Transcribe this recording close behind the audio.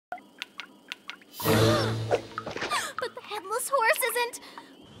headless horse isn't...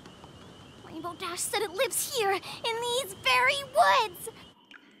 Rainbow Dash said it lives here, in these very woods.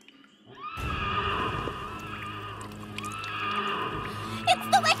 It's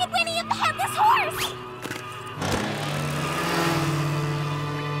the Wicked Winnie of the Headless Horse!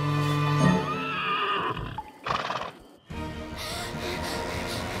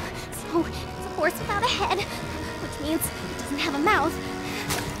 So, it's a horse without a head, which means it doesn't have a mouth.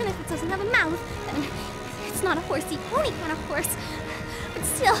 And if it doesn't have a mouth, then it's not a horsey pony kind of horse. But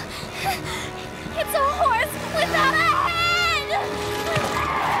still, it's a horse without a head!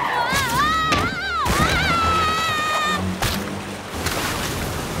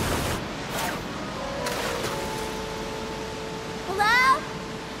 Hello?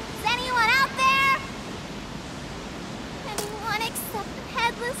 Is anyone out there? Anyone except the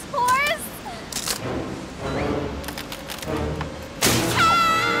headless horse?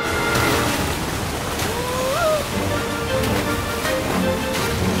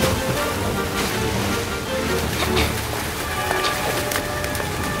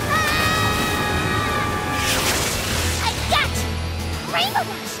 Rainbow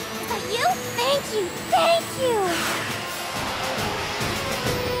Dash! Is that you? Thank you! Thank you!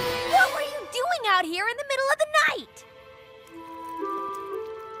 What were you doing out here in the middle of the night?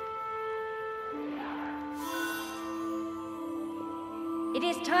 It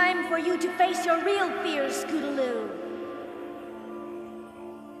is time for you to face your real fears, Scootaloo.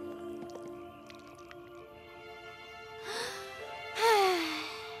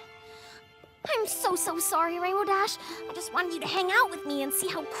 I'm so sorry, Rainbow Dash. I just wanted you to hang out with me and see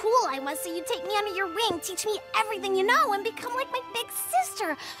how cool I was so you'd take me under your wing, teach me everything you know, and become like my big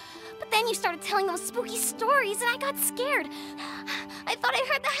sister. But then you started telling those spooky stories, and I got scared. I thought I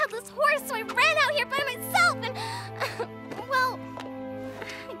heard the headless horse, so I ran out here by myself, and... well,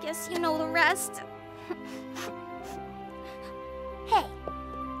 I guess you know the rest. Hey,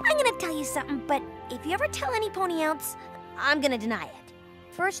 I'm gonna tell you something, but if you ever tell any pony else, I'm gonna deny it.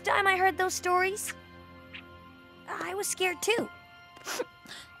 First time I heard those stories, I was scared too.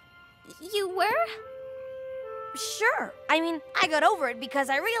 You were? Sure. I mean, I got over it because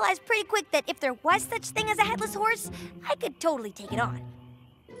I realized pretty quick that if there was such thing as a headless horse, I could totally take it on.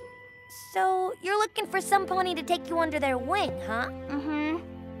 So, you're looking for some pony to take you under their wing, huh? Mm-hmm.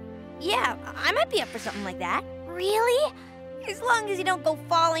 Yeah, I might be up for something like that. Really? As long as you don't go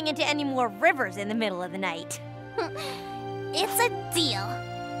falling into any more rivers in the middle of the night. It's a deal.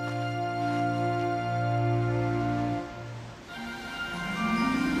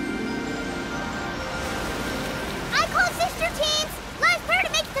 I call sister teams! Last pair to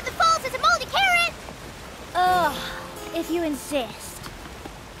make it to the falls is a moldy carrot! Ugh, if you insist.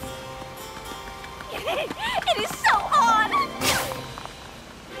 It is so odd!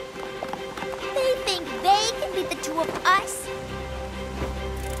 They think they can beat the two of us?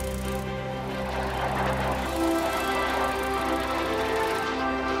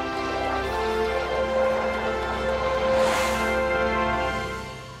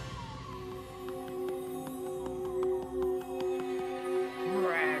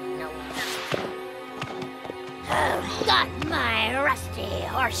 Got my rusty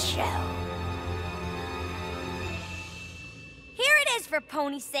horseshoe. Here it is for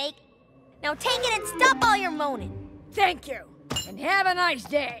Pony's sake. Now take it and stop all your moaning. Thank you, and have a nice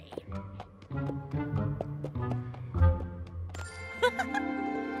day.